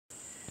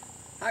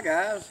Hi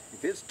guys,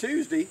 if it's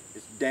Tuesday,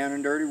 it's Down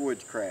and Dirty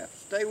Woodscraft.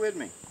 Stay with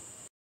me.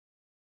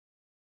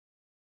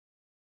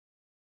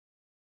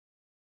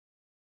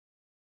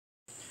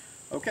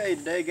 Okay,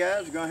 today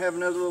guys, we're going to have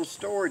another little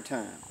story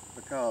time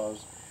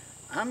because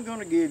I'm going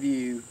to give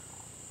you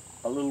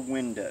a little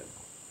window,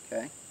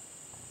 okay?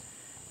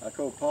 Like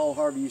old Paul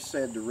Harvey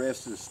said, the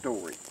rest of the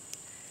story.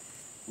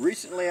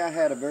 Recently I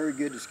had a very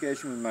good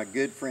discussion with my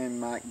good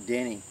friend Mike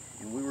Denny,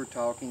 and we were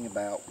talking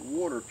about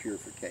water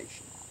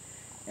purification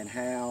and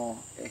how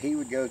he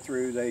would go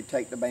through, they'd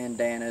take the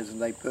bandanas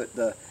and they put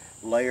the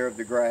layer of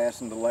the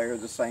grass and the layer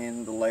of the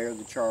sand, the layer of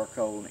the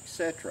charcoal, and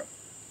etc.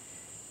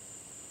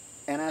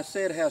 And I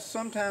said how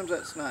sometimes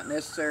that's not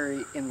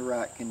necessary in the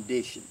right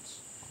conditions.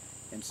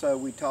 And so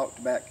we talked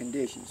about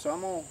conditions. So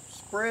I'm going to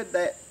spread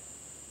that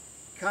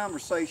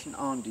conversation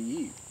on to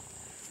you.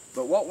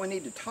 But what we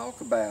need to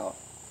talk about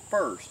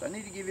first, I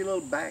need to give you a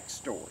little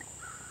backstory.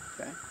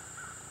 Okay?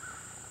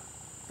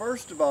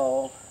 First of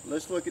all,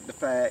 let's look at the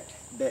fact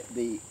that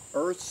the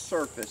Earth's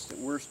surface that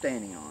we're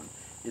standing on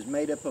is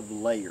made up of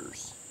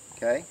layers,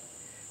 okay?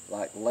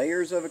 Like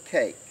layers of a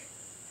cake.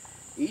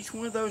 Each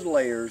one of those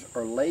layers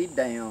are laid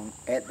down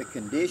at the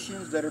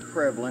conditions that are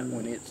prevalent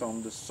when it's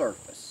on the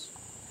surface.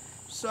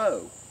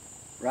 So,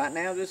 right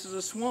now this is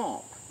a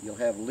swamp. You'll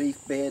have leaf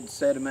bed,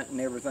 sediment,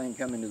 and everything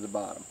coming to the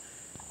bottom.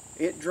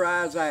 It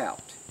dries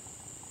out.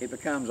 It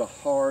becomes a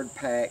hard,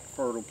 packed,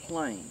 fertile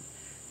plain.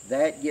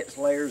 That gets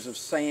layers of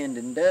sand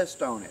and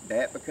dust on it.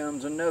 That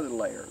becomes another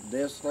layer.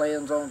 This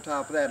lands on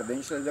top of that.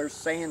 Eventually there's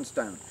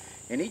sandstone.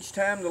 And each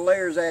time the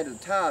layer is added to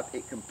the top,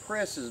 it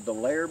compresses the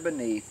layer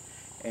beneath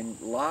and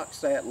locks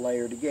that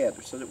layer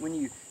together. So that when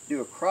you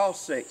do a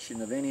cross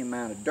section of any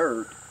amount of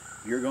dirt,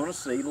 you're going to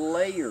see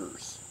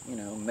layers. You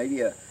know,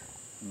 maybe a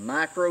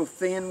micro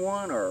thin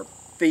one or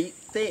feet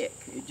thick.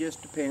 It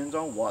just depends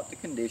on what the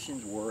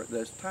conditions were at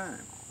this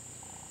time.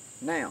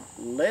 Now,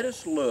 let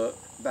us look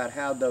about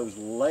how those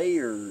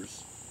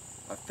layers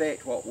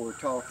affect what we're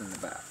talking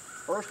about.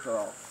 First of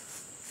all,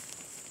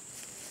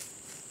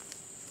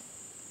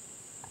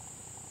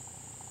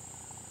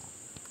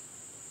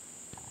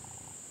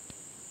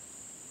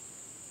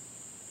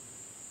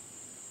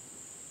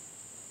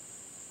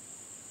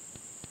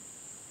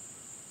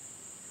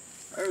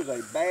 there's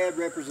a bad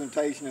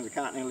representation of the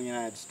continental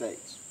United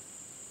States.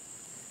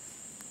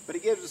 But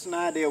it gives us an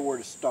idea where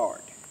to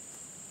start.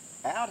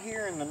 Out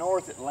here in the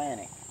North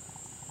Atlantic,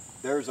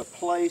 there's a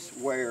place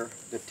where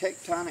the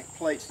tectonic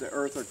plates of the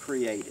Earth are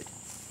created.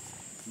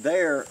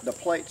 There, the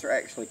plates are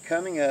actually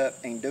coming up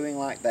and doing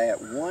like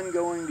that, one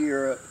going to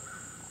Europe,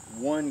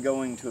 one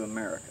going to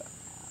America.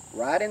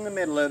 Right in the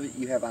middle of it,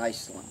 you have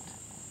Iceland,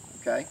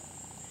 okay?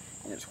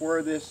 And it's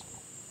where this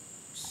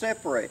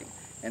separating.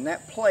 And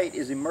that plate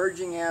is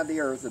emerging out of the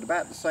Earth at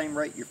about the same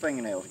rate your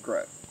fingernails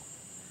grow.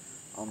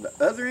 On the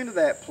other end of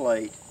that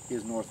plate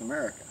is North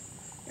America.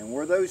 And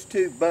where those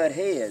two butt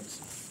heads,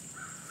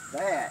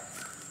 that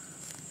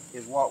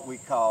is what we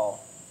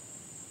call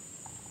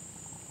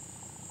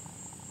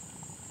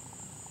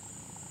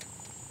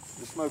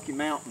the Smoky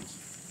Mountains.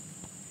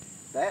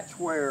 That's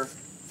where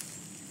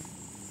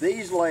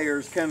these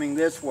layers coming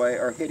this way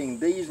are hitting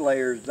these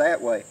layers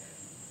that way,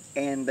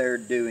 and they're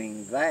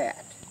doing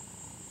that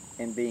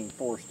and being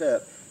forced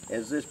up.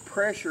 As this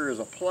pressure is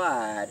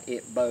applied,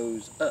 it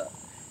bows up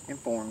and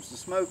forms the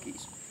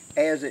Smokies.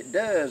 As it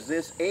does,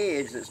 this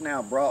edge that's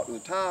now brought to the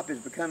top is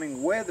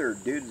becoming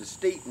weathered due to the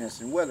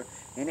steepness and weather,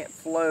 and it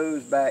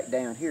flows back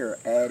down here,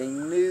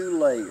 adding new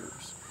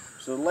layers.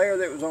 So the layer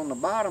that was on the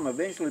bottom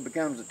eventually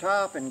becomes the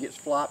top and gets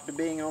flopped to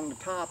being on the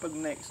top of the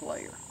next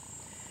layer.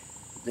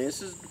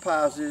 This is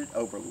deposited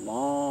over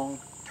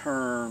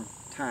long-term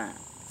time.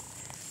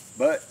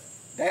 But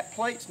that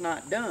plate's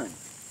not done.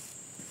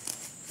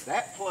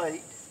 That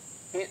plate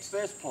hits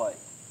this plate.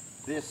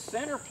 This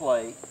center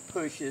plate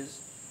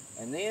pushes,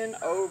 and then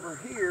over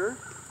here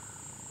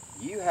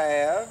you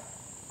have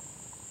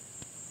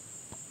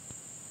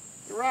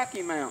the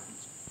Rocky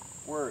Mountains,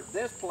 where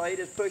this plate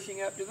is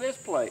pushing up to this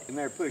plate, and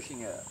they're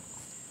pushing up.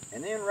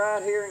 And then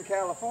right here in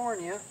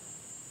California,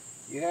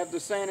 you have the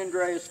San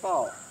Andreas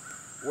Fault,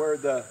 where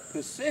the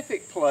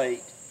Pacific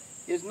plate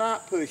is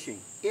not pushing,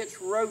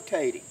 it's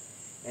rotating.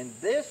 And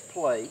this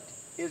plate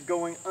is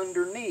going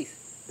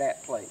underneath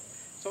that plate.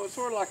 So it's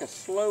sort of like a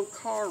slow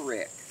car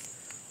wreck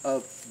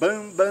of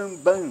boom,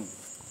 boom, boom.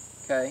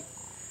 Okay?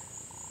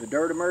 The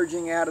dirt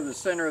emerging out of the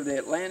center of the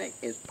Atlantic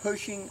is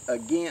pushing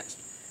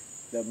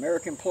against the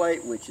American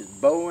plate, which is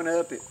bowing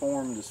up. It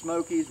formed the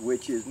Smokies,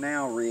 which is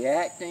now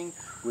reacting,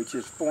 which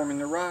is forming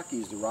the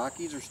Rockies. The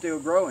Rockies are still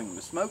growing.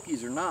 The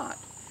Smokies are not.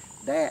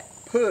 That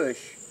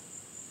push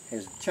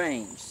has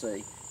changed,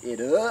 see?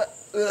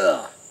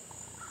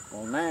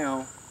 Well,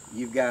 now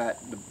you've got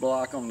the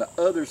block on the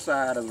other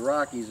side of the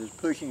Rockies is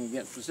pushing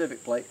against the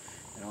Pacific plate,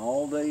 and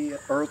all the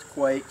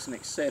earthquakes and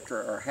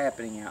etc. are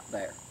happening out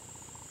there.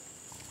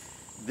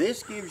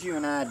 This gives you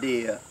an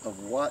idea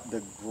of what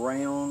the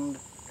ground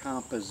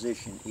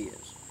composition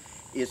is.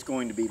 It's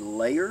going to be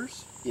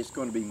layers, it's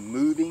going to be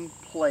moving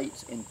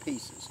plates and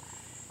pieces.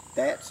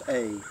 That's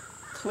a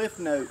Cliff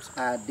Notes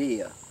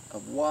idea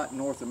of what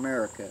North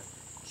America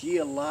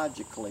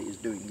geologically is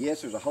doing.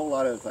 Yes, there's a whole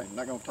lot of other things. I'm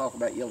not going to talk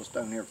about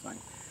Yellowstone and everything.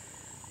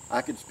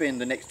 I could spend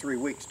the next 3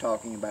 weeks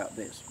talking about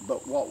this.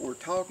 But what we're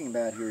talking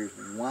about here is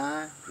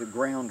why the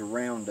ground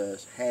around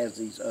us has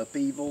these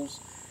upheavals,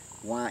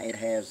 why it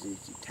has these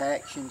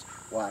detactions,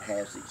 why it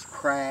has these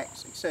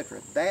cracks, etc.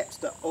 That's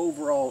the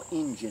overall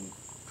engine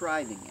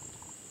driving it.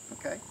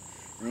 Okay?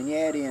 And then you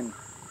add in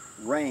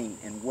rain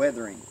and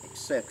weathering,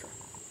 etc.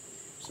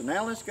 So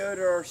now let's go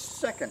to our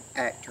second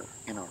actor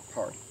in our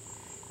party.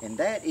 And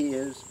that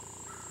is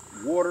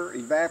water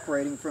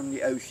evaporating from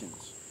the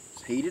oceans.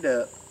 It's heated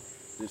up.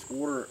 This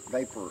water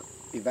vapor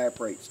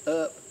evaporates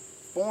up,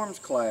 forms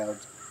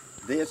clouds.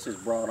 This is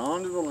brought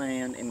onto the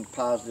land and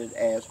deposited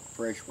as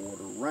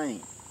freshwater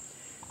rain.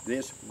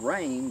 This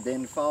rain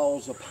then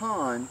falls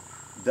upon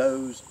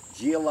those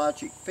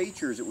geologic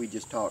features that we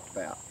just talked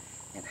about.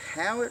 And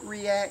how it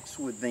reacts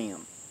with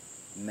them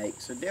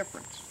makes a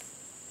difference.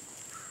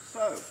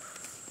 So,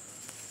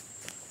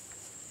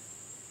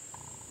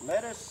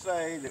 let us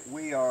say that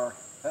we are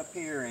up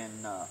here in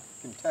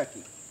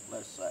Kentucky,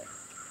 let's say.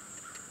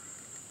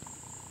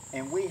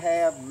 And we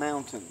have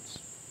mountains.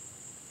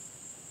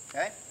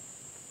 Okay?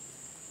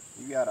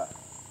 You got a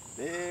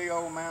big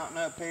old mountain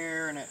up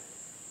here and it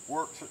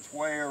works its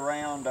way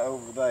around to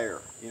over there.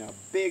 You know,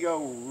 big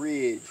old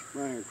ridge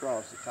running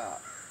across the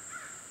top.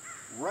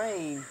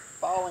 Rain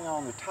falling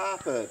on the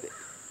top of it.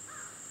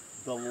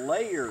 The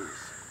layers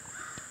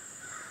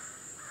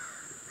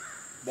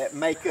that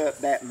make up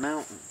that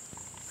mountain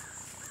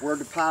were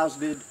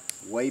deposited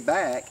way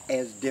back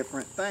as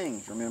different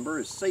things. Remember,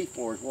 as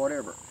seafloors,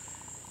 whatever.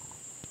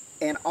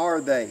 And are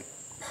they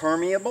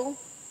permeable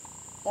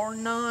or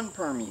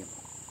non-permeable?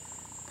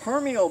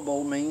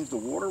 Permeable means the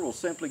water will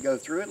simply go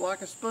through it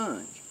like a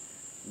sponge.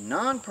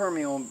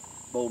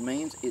 Non-permeable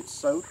means it's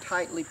so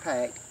tightly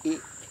packed it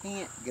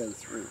can't go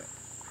through it.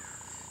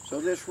 So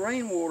this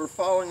rainwater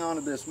falling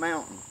onto this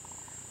mountain,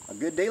 a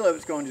good deal of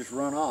it's going to just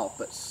run off,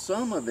 but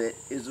some of it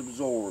is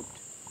absorbed.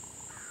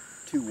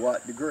 To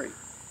what degree?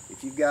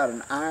 If you've got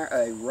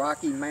a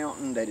rocky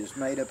mountain that is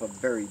made up of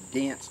very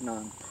dense,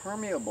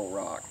 non-permeable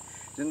rock,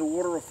 then the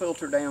water will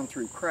filter down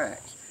through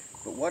cracks.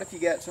 But what if you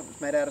got something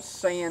that's made out of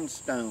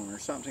sandstone or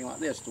something like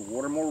this? The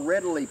water more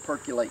readily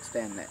percolates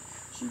down that.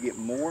 So you get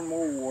more and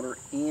more water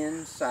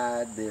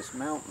inside this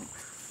mountain.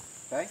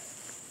 Okay?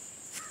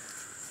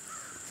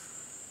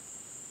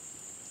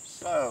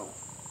 So,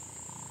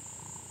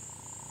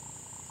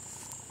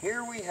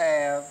 here we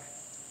have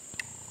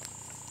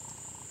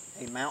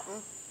a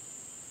mountain,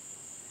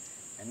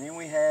 and then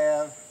we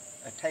have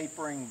a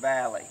tapering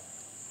valley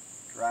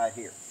right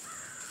here.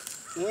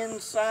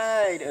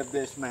 Inside of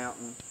this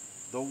mountain,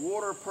 the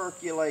water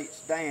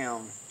percolates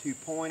down to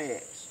point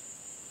X.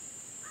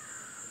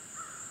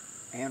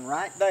 And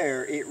right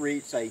there, it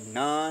reaches a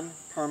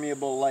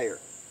non-permeable layer.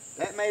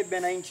 That may have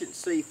been ancient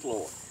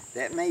seafloor.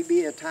 That may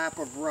be a type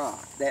of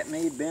rock. That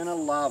may have been a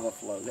lava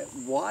flow. That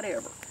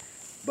whatever.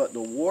 But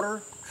the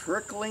water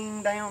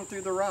trickling down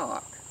through the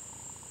rock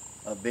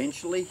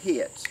eventually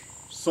hits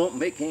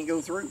something it can't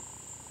go through.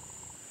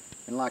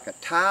 And like a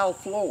tile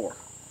floor,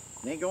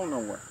 it ain't going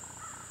nowhere.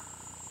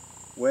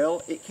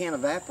 Well, it can't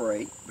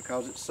evaporate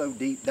because it's so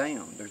deep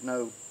down. There's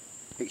no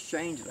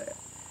exchange of that.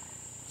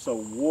 So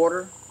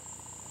water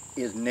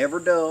is never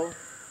dull,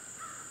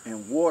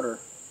 and water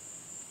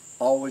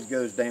always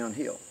goes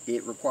downhill.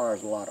 It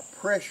requires a lot of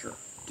pressure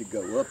to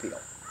go uphill.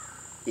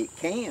 It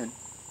can,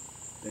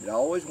 but it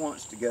always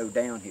wants to go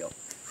downhill.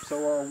 So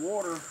our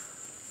water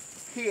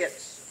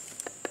hits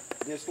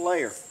this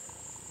layer.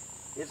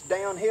 It's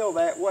downhill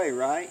that way,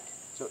 right?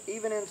 So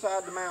even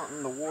inside the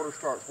mountain, the water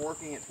starts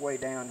working its way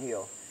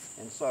downhill.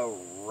 And so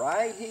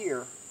right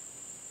here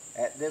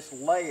at this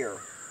layer,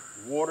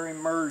 water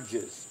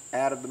emerges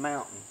out of the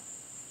mountain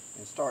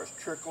and starts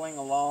trickling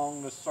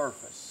along the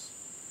surface.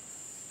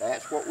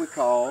 That's what we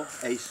call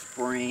a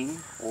spring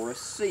or a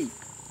seep,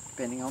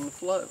 depending on the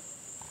flow.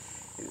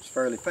 If it's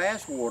fairly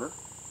fast water,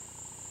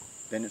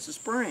 then it's a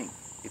spring.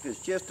 If it's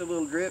just a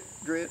little drip,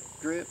 drip,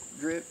 drip,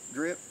 drip,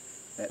 drip,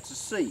 that's a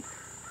seep.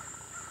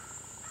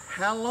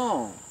 How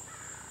long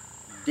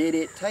did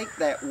it take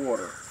that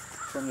water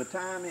from the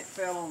time it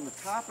fell on the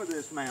top of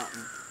this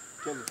mountain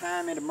till the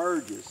time it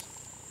emerges?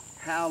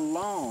 How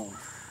long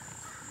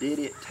did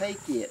it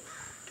take it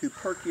to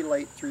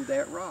percolate through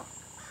that rock?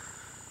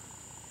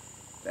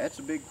 That's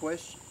a big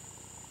question.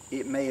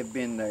 It may have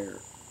been there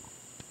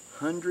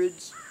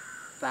hundreds,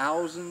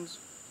 thousands,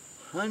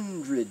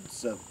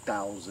 hundreds of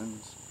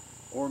thousands,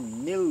 or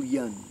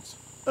millions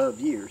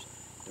of years,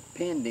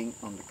 depending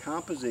on the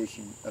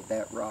composition of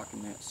that rock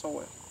and that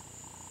soil.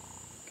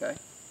 Okay?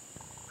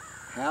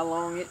 How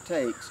long it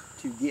takes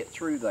to get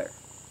through there.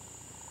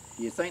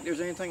 Do you think there's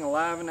anything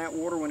alive in that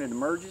water when it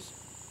emerges?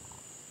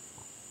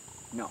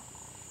 No.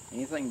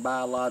 Anything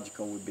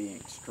biological would be an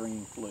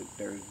extreme fluke.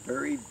 There's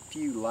very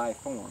few life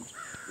forms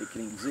that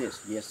can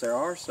exist. Yes, there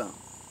are some.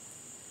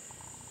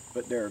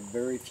 But there are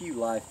very few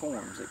life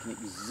forms that can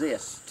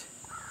exist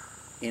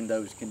in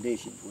those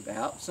conditions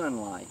without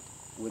sunlight,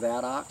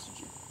 without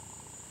oxygen.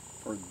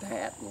 for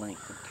that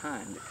length of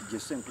time that could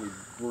just simply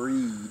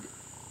breed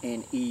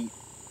and eat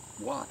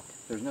what?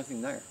 There's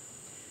nothing there.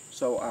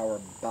 So our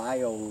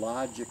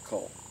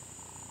biological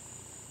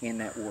in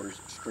that water is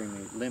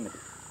extremely limited.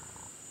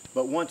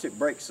 But once it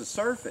breaks the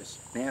surface,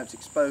 now it's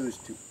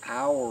exposed to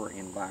our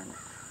environment,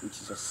 which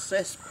is a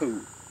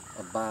cesspool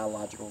of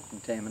biological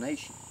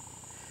contamination.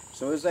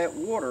 So as that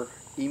water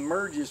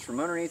emerges from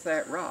underneath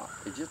that rock,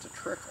 it's just a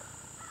trickle,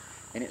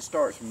 and it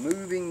starts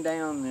moving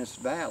down this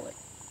valley,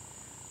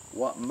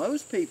 what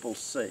most people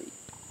see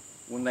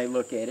when they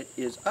look at it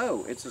is,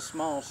 oh, it's a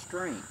small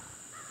stream.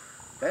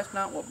 That's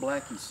not what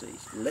Blackie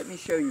sees. Let me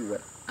show you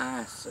what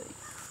I see.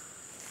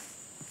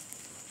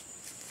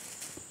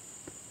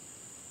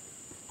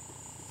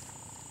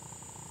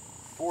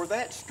 For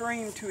that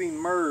stream to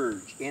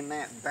emerge in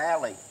that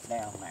valley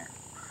down there,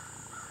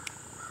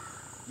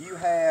 you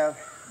have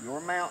your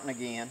mountain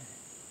again,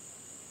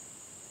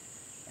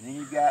 and then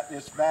you've got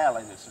this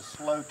valley that's a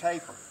slow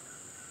taper.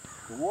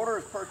 The water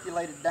is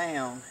percolated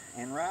down,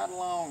 and right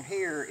along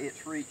here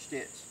it's reached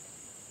its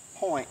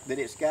point that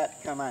it's got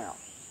to come out.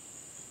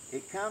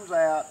 It comes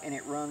out and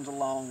it runs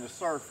along the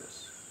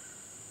surface.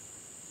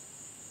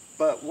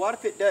 But what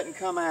if it doesn't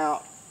come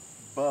out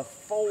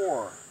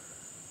before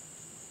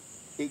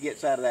it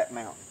gets out of that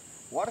mountain?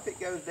 What if it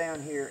goes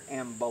down here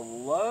and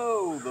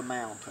below the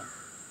mountain,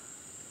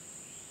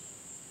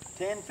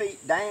 10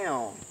 feet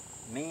down,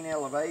 mean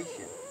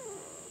elevation?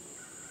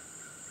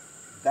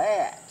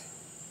 That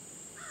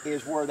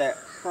is where that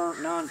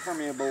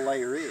non-permeable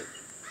layer is.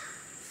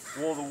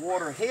 Well, the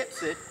water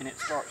hits it and it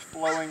starts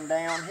flowing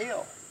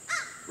downhill,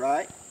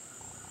 right?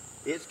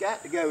 It's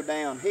got to go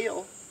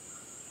downhill.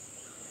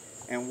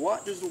 And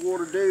what does the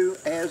water do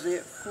as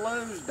it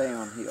flows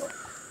downhill?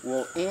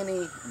 Well,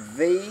 any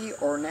V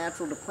or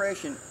natural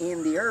depression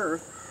in the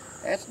earth,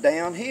 that's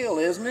downhill,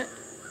 isn't it?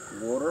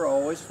 Water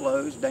always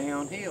flows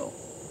downhill.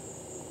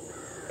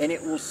 And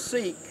it will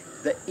seek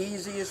the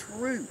easiest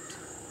route.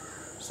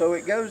 So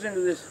it goes into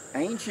this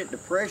ancient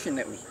depression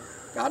that was,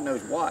 God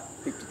knows what,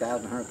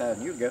 50,000,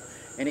 100,000 years ago,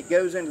 and it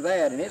goes into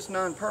that, and it's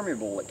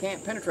non-permeable. It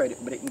can't penetrate it,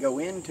 but it can go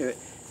into it,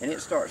 and it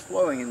starts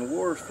flowing, and the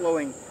water's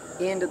flowing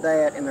into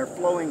that, and they're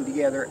flowing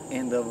together,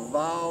 and the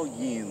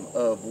volume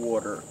of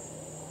water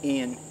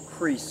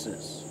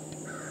increases,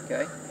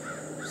 okay?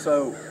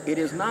 So it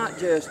is not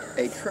just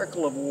a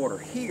trickle of water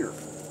here.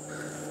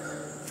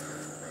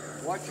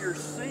 What you're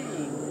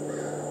seeing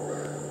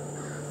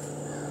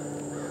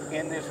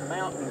in this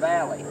mountain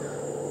valley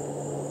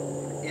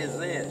is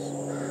this.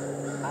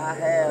 I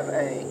have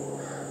a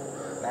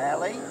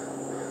valley,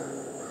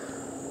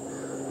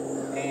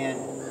 and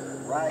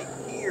right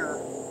here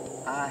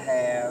I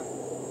have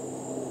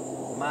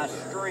my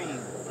stream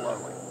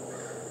flowing.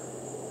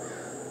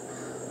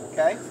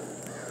 Okay?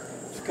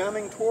 It's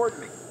coming toward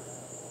me.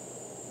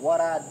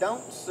 What I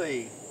don't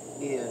see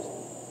is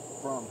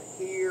from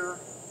here,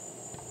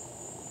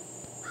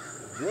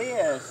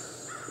 this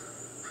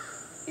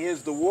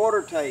is the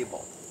water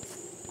table.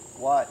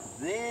 What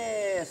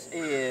this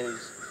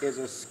is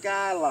a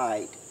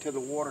skylight to the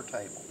water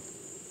table.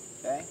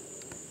 Okay?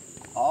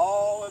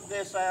 All of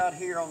this out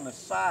here on the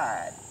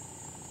side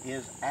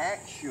is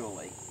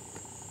actually,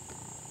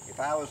 if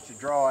I was to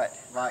draw it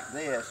like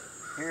this,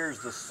 here's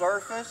the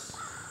surface,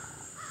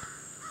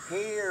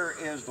 here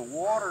is the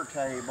water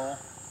table,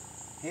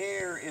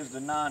 here is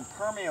the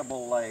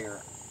non-permeable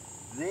layer.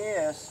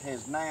 This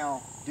has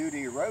now, due to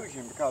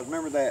erosion, because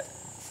remember that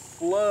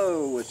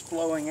flow is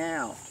flowing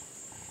out.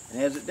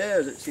 And as it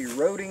does, it's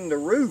eroding the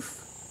roof.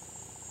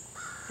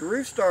 The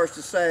roof starts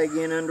to sag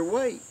in under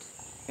weight,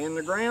 and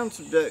the ground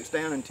subducts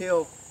down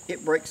until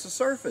it breaks the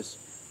surface,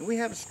 and we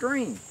have a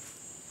stream.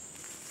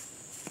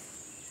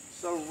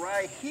 So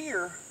right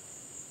here,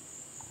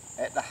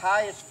 at the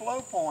highest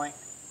flow point,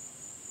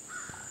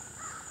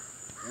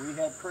 we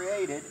have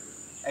created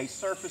a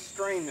surface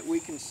stream that we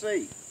can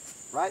see,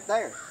 right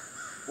there.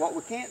 What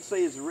we can't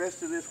see is the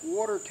rest of this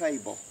water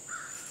table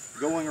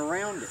going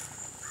around it.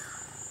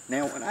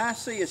 Now when I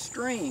see a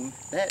stream,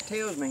 that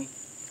tells me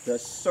the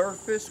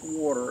surface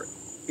water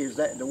is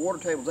that, the water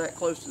table is that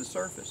close to the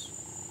surface.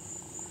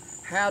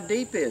 How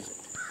deep is it?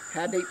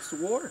 How deep is the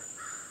water?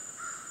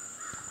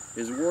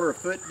 Is the water a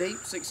foot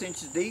deep, 6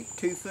 inches deep,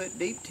 2 foot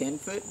deep, 10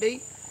 foot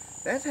deep?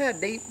 That's how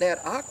deep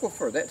that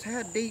aquifer, that's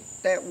how deep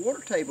that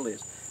water table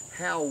is.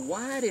 How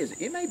wide is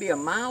it? It may be a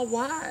mile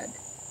wide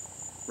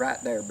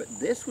right there, but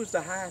this was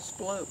the highest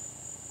flow.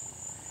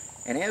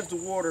 And as the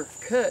water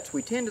cuts,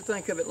 we tend to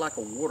think of it like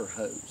a water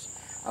hose.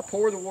 I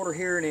pour the water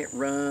here and it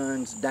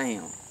runs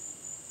down.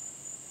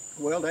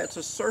 Well, that's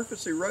a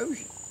surface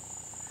erosion.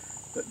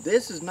 But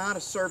this is not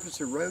a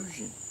surface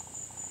erosion.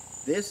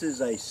 This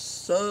is a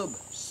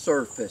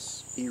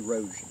subsurface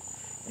erosion.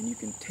 And you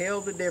can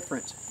tell the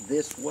difference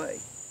this way.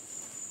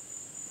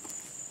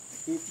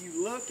 If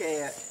you look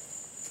at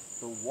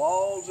the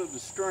walls of the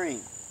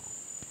stream,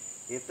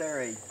 if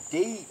they're a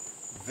deep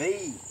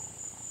V,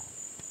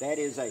 that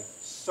is a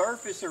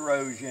surface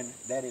erosion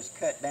that is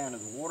cut down to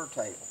the water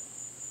table.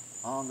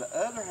 On the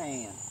other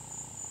hand,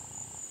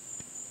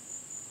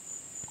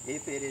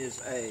 if it is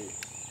a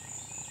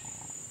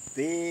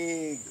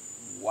big,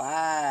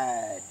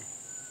 wide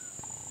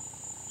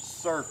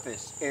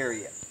surface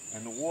area,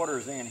 and the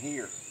water's in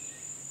here.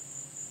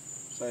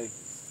 So,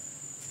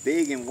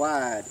 big and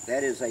wide,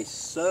 that is a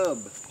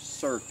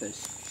subsurface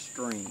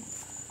stream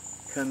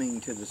coming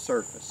to the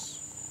surface.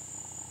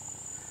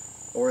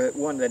 Or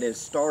one that has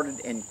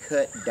started and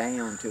cut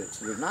down to it.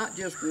 So there's not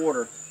just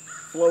water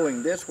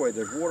flowing this way,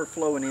 there's water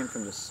flowing in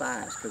from the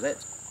sides, because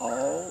that's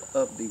all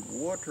of the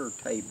water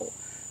table,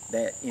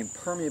 that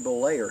impermeable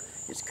layer.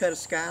 It's cut a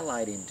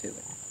skylight into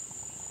it.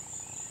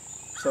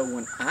 So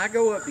when I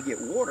go up to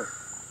get water,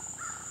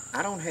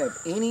 I don't have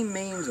any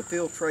means of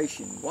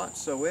filtration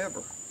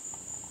whatsoever.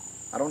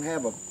 I don't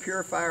have a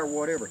purifier or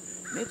whatever.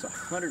 And it's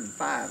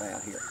 105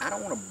 out here. I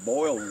don't want to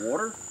boil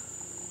water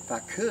if I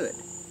could.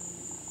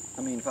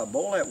 I mean, if I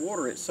boil that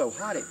water, it's so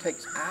hot it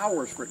takes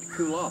hours for it to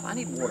cool off. I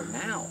need water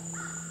now.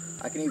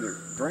 I can either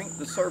drink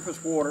the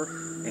surface water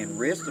and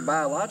risk the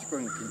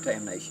biological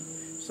contamination.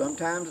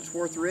 Sometimes it's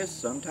worth the risk,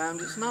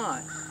 sometimes it's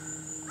not.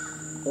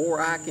 Or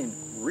I can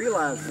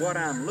realize what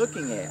I'm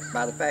looking at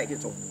by the fact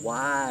it's a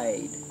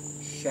wide,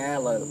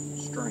 shallow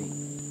stream.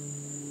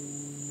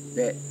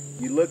 That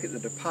you look at the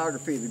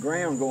topography of the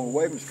ground going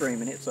away from the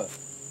stream, and it's a,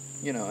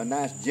 you know, a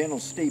nice gentle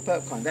steep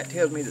upcline. That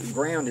tells me that the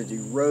ground is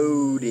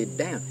eroded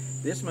down.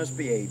 This must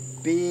be a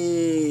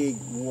big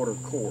water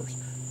course,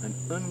 an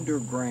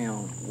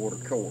underground water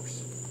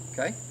course.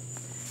 Okay?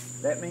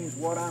 That means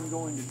what I'm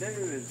going to do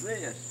is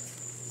this.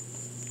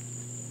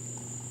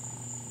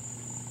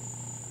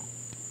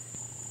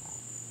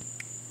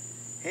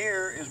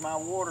 Here is my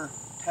water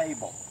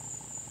table.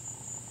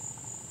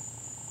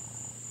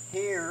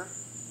 Here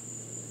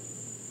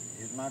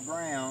is my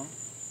ground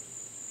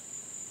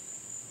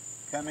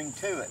coming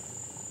to it.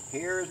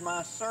 Here is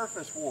my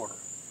surface water.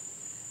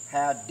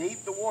 How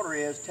deep the water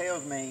is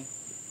tells me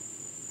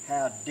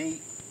how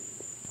deep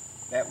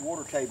that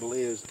water table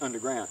is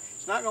underground.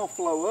 It's not going to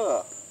flow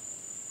up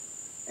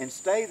and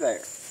stay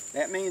there.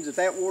 That means if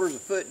that water's a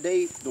foot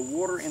deep, the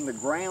water in the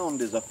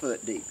ground is a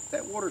foot deep. If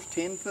that water's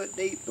 10 foot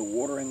deep, the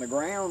water in the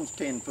ground's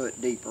 10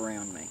 foot deep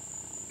around me.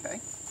 Okay?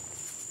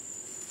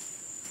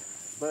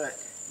 But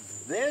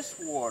this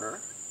water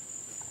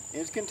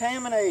is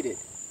contaminated.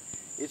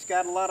 It's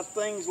got a lot of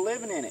things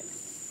living in it.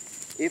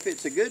 If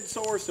it's a good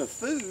source of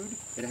food,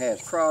 it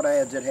has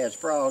crawdads, it has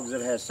frogs,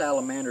 it has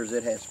salamanders,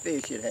 it has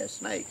fish, it has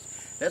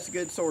snakes. That's a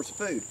good source of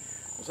food.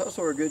 It's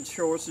also a good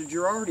source of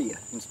Gerardia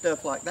and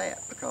stuff like that,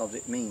 because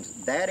it means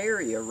that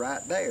area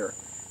right there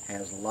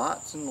has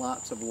lots and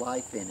lots of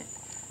life in it,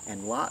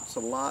 and lots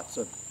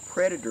of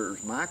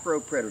predators, micro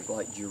predators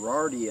like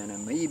Gerardia and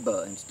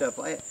amoeba and stuff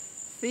like that,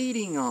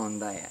 feeding on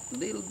that,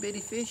 little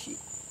bitty fishy.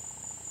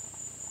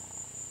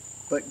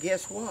 But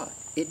guess what?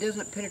 It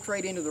doesn't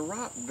penetrate into the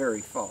rock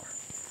very far.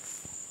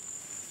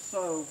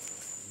 So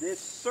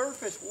this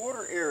surface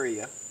water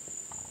area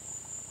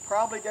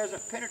probably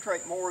doesn't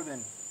penetrate more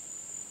than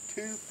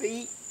 2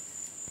 feet,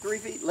 3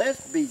 feet. Let's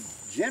be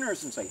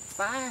generous and say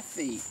 5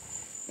 feet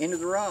into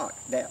the rock.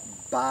 That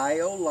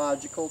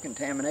biological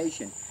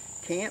contamination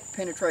can't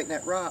penetrate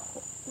that rock.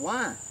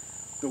 Why?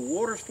 The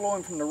water's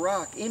flowing from the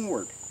rock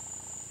inward.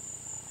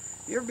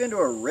 You ever been to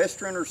a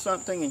restaurant or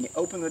something and you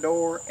open the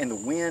door and the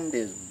wind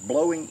is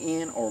blowing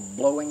in or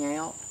blowing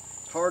out?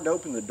 It's hard to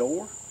open the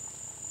door.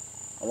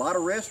 A lot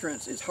of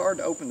restaurants, it's hard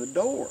to open the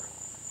door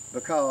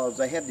because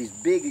they have these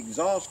big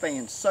exhaust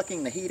fans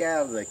sucking the heat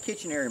out of the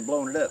kitchen area and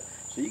blowing it up.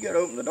 So you got to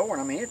open the door,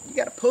 and I mean, you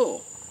got to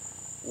pull.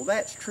 Well,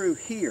 that's true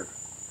here.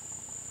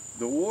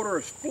 The water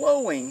is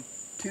flowing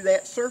to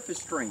that surface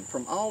stream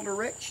from all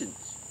directions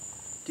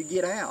to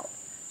get out.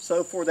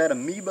 So for that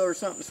amoeba or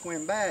something to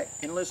swim back,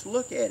 and let's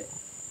look at it.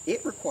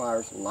 It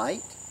requires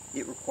light,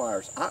 it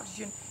requires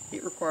oxygen,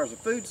 it requires a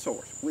food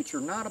source, which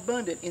are not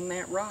abundant in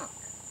that rock.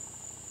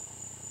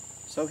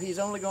 So he's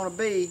only going to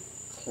be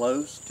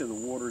close to the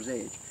water's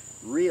edge.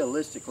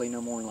 Realistically,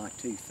 no more than like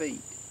 2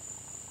 feet,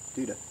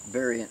 due to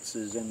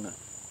variances in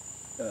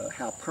the,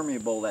 how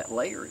permeable that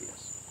layer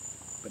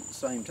is. But at the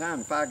same time,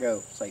 if I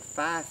go, say,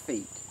 5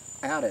 feet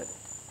out of it,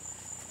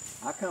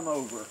 I come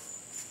over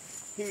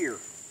here,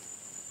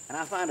 and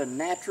I find a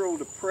natural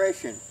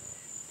depression,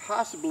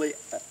 possibly,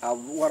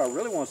 what I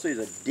really want to see is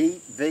a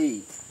deep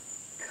V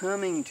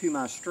coming to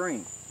my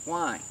stream.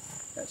 Why?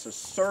 That's a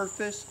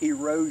surface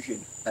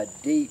erosion, a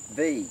deep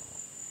V,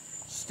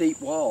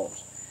 steep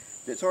walls.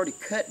 That's already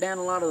cut down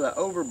a lot of the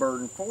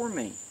overburden for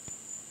me.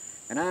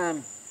 And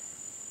I'm,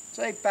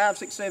 say, 5,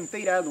 6, 7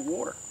 feet out of the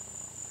water.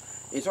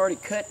 It's already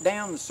cut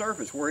down the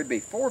surface where it'd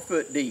be 4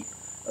 foot deep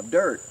of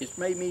dirt. It's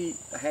made me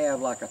have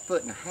like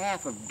 1.5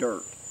 feet of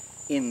dirt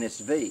in this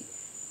V.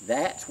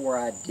 That's where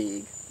I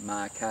dig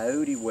my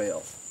coyote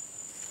well.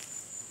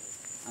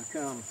 I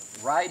come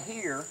right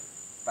here,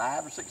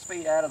 5 or 6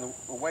 feet out of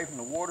away from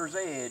the water's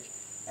edge,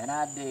 and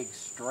I dig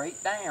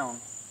straight down.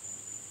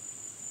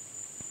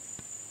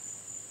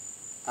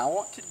 I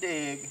want to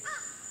dig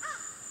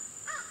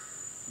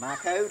my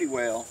coyote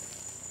well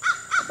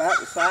about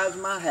the size of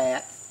my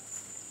hat,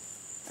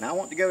 and I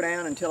want to go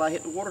down until I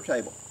hit the water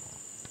table.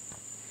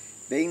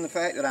 being the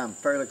fact that I'm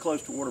fairly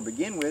close to water to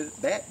begin with,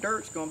 that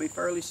dirt's going to be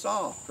fairly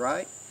soft,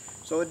 right?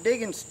 So a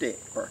digging stick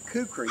or a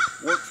kukri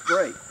works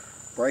great.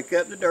 Break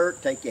up the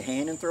dirt, take your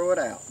hand and throw it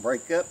out.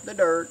 Break up the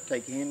dirt,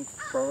 take your hand and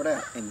throw it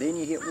out. And then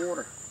you hit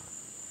water.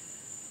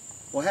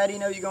 Well, how do you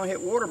know you're going to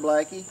hit water,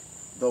 Blackie?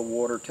 The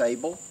water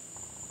table.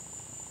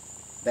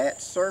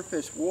 That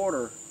surface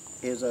water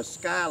is a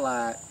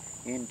skylight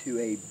into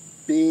a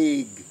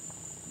big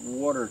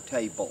water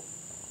table.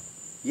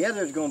 Yeah,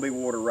 there's going to be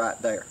water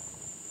right there.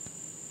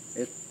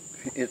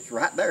 It's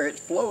right there. It's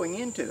flowing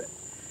into it.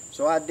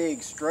 So I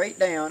dig straight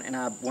down, and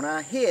when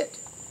I hit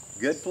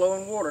good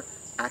flowing water,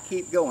 I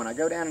keep going. I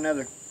go down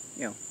another,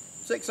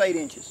 6-8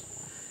 inches.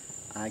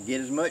 I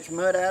get as much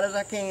mud out as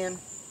I can,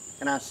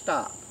 and I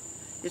stop.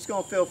 It's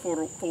going to fill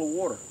full of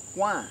water.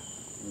 Why?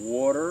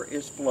 Water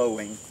is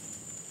flowing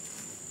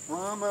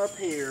from up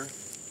here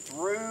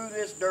through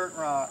this dirt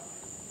and rock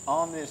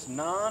on this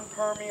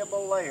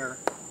non-permeable layer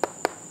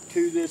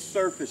to this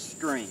surface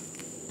stream.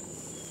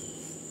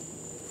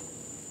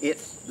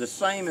 It's the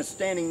same as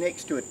standing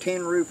next to a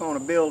tin roof on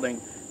a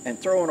building and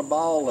throwing a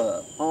ball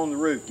up on the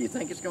roof. Do you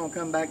think it's going to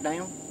come back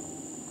down?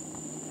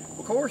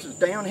 Of course, it's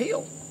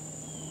downhill,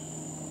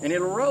 and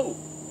it'll roll.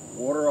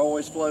 Water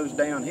always flows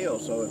downhill,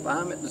 so if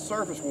I'm at the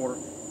surface water,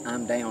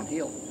 I'm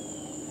downhill.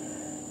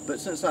 But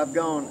since I've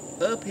gone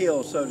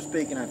uphill, so to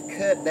speak, and I've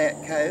cut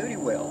that coyote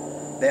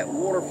well, that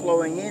water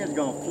flowing in is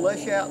going to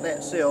flush out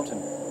that silt,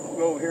 and I'll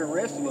go over here and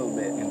rest a little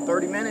bit. In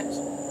 30 minutes,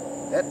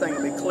 that thing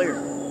will be clear.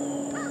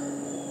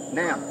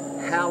 Now,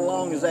 how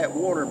long has that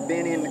water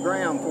been in the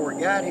ground before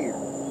it got here?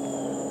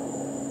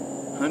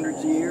 Hundreds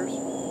of years?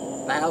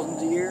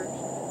 Thousands of years?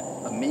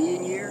 A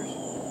million years?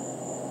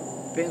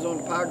 Depends on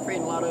topography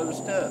and a lot of other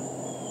stuff.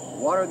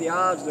 What are the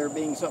odds of there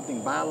being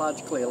something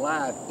biologically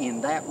alive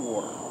in that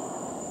water?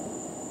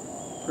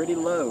 Pretty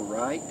low,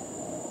 right?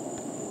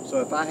 So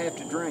if I have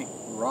to drink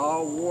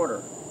raw water,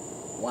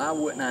 why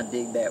wouldn't I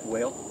dig that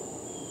well?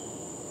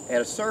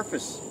 At a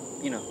surface,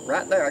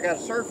 right there, I got a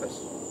surface.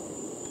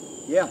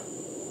 Yeah,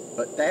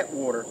 but that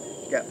water's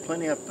got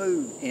plenty of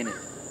food in it.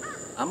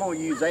 I'm going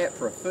to use that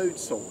for a food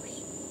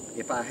source.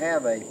 If I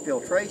have a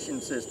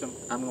filtration system,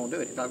 I'm going to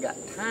do it. If I've got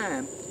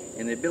time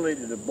and the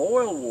ability to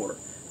boil water,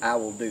 I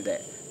will do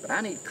that. But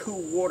I need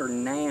cool water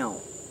now.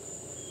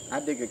 I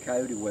dig a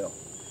coyote well.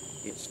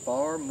 It's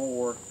far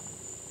more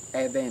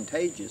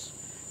advantageous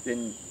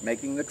than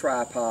making the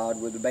tripod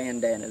with the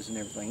bandanas and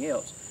everything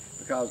else,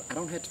 because I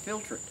don't have to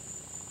filter it.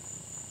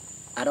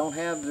 I don't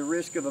have the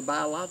risk of a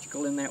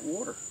biological in that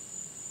water.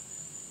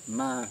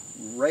 My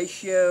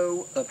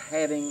ratio of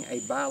having a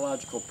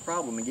biological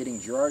problem and getting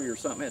Giardia or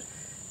something else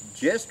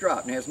just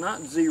dropped. Now, it's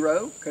not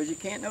zero, because you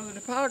can't know the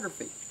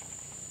topography,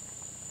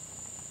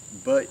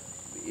 but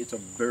it's a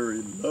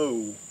very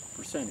low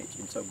percentage.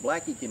 And so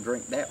Blackie can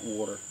drink that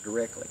water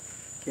directly.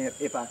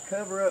 If I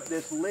cover up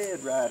this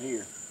lid right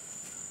here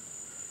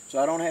so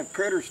I don't have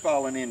critters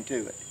falling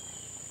into it,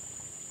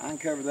 I can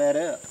cover that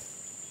up.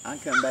 I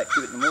can come back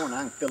to it in the morning.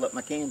 I can fill up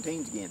my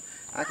canteens again.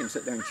 I can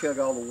sit there and chug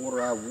all the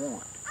water I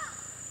want.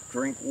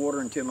 Drink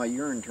water until my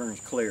urine turns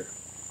clear,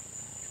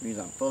 which means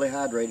I'm fully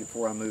hydrated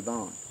before I move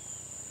on.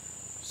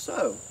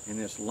 So, in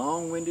this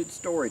long-winded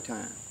story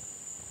time,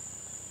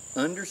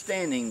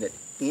 understanding that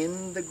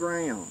in the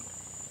ground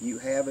you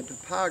have a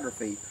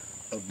topography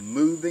of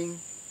moving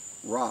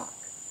rock,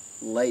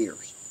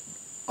 layers,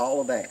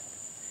 all of that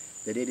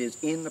it is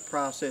in the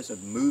process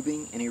of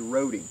moving and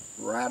eroding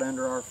right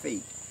under our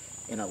feet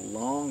in a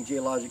long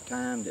geologic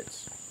time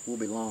will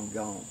be long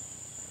gone.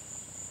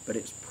 But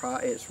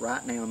it's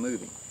right now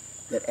moving.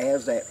 That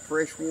as that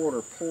fresh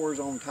water pours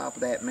on top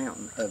of that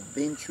mountain,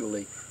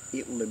 eventually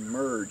it will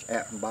emerge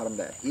out from the bottom of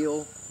that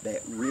hill,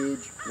 that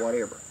ridge,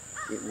 whatever.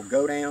 It will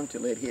go down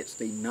till it hits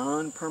the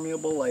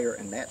non-permeable layer,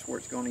 and that's where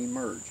it's going to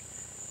emerge.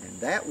 And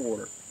that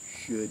water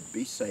should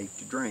be safe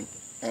to drink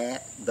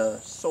at the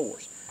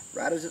source.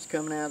 Right as it's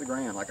coming out of the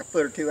ground, like a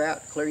foot or two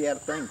out, clear you out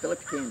of the thing, fill up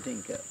your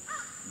canteen cup.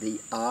 The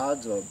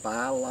odds of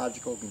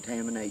biological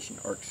contamination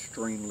are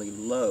extremely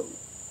low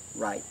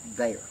right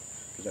there,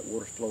 because that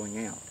water's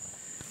flowing out.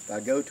 If I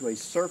go to a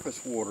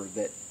surface water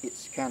that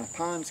it's kind of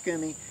pond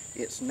scummy,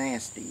 it's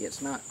nasty.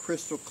 It's not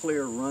crystal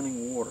clear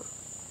running water.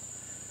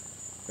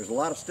 There's a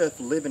lot of stuff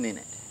living in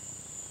it.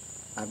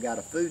 I've got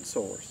a food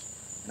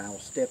source, and I will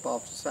step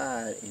off the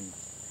side and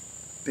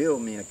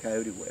build me a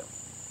coyote well,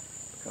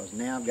 because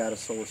now I've got a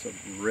source of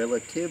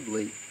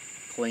relatively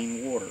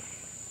clean water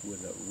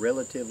with a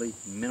relatively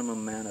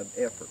minimum amount of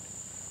effort.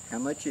 How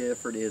much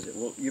effort is it?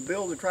 Well, you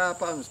build the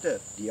tripod and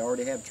stuff. Do you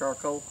already have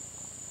charcoal?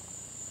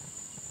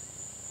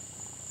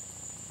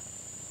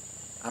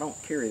 I don't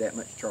carry that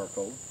much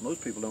charcoal.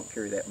 Most people don't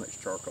carry that much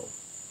charcoal.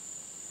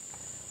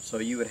 So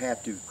you would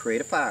have to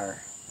create a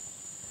fire,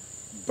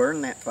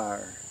 burn that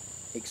fire,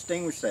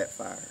 extinguish that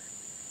fire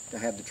to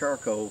have the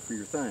charcoal for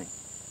your thing.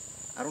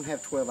 I don't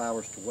have 12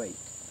 hours to wait.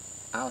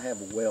 I'll have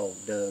a well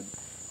dug,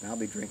 and I'll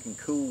be drinking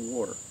cool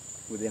water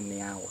within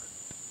the hour.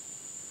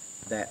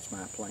 That's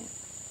my plan.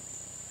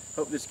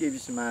 Hope this gives you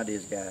some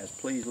ideas, guys.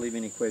 Please leave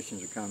any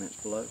questions or comments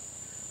below.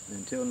 And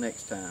until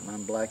next time,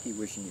 I'm Blackie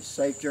wishing you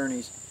safe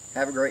journeys.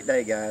 Have a great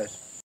day, guys.